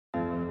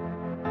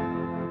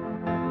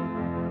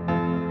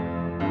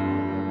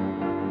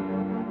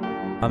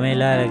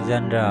Pamela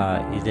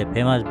Alexandra is a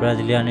famous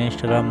Brazilian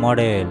Instagram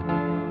model,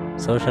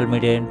 social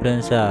media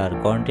influencer,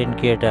 content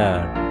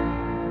creator,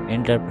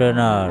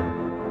 entrepreneur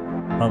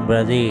from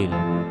Brazil.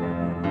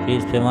 She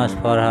is famous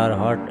for her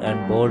hot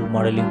and bold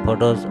modeling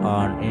photos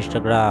on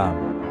Instagram.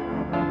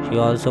 She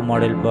also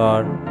modeled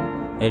for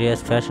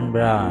various fashion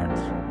brands.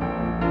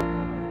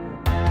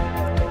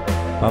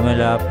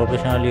 Pamela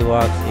professionally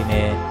works in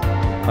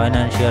a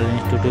financial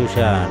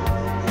institution.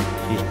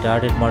 She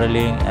started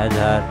modeling as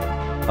her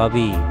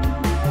hobby,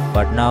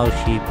 but now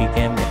she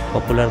became a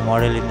popular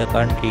model in the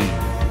country.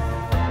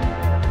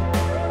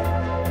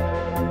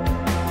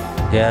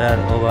 There are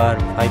over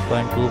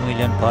 5.2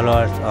 million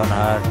followers on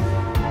her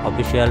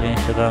official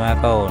Instagram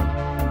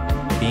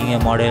account. Being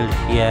a model,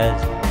 she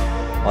has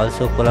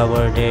also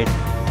collaborated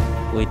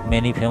with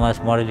many famous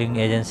modeling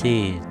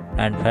agencies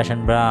and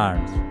fashion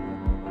brands.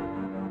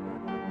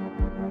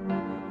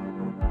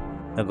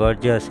 The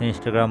gorgeous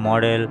Instagram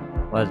model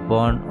was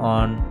born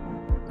on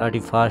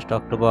 31st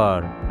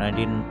October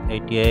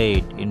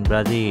 1988 in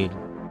Brazil.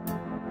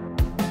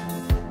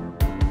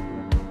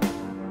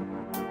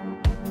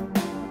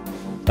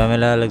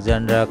 Pamela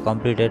Alexandra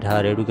completed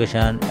her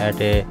education at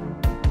a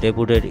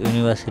reputed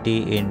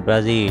university in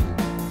Brazil.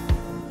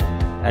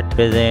 At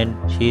present,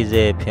 she is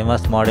a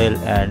famous model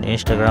and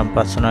Instagram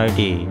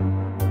personality.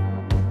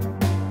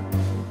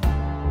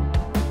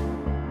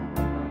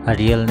 Her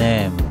real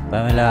name,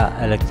 Pamela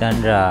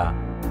Alexandra,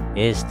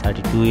 is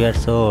 32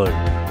 years old.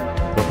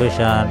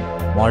 Profession,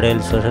 model,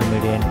 social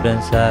media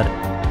influencer.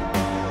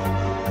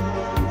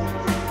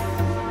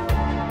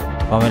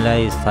 Pamela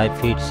is 5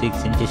 feet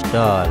 6 inches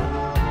tall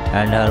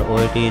and her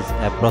weight is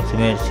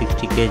approximately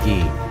 60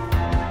 kg.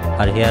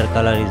 Her hair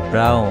color is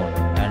brown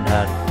and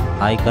her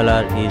eye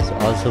color is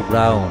also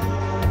brown.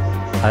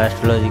 Her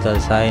astrological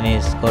sign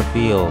is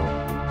Scorpio.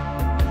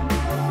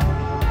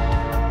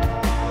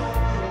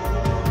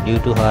 Due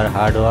to her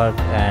hard work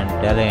and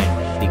talent,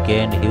 she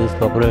gained huge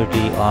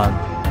popularity on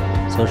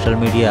social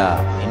media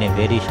in a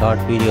very short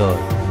period.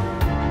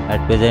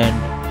 At present,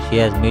 she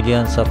has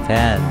millions of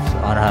fans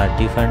on her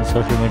different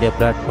social media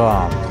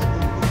platforms.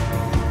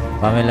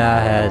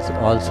 Pamela has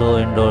also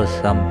endorsed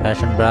some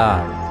fashion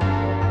brands.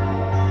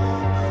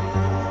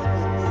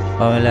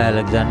 Pamela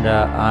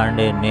Alexandra earned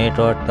a net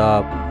worth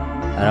of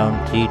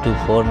around 3 to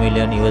 4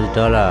 million US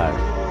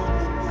dollars.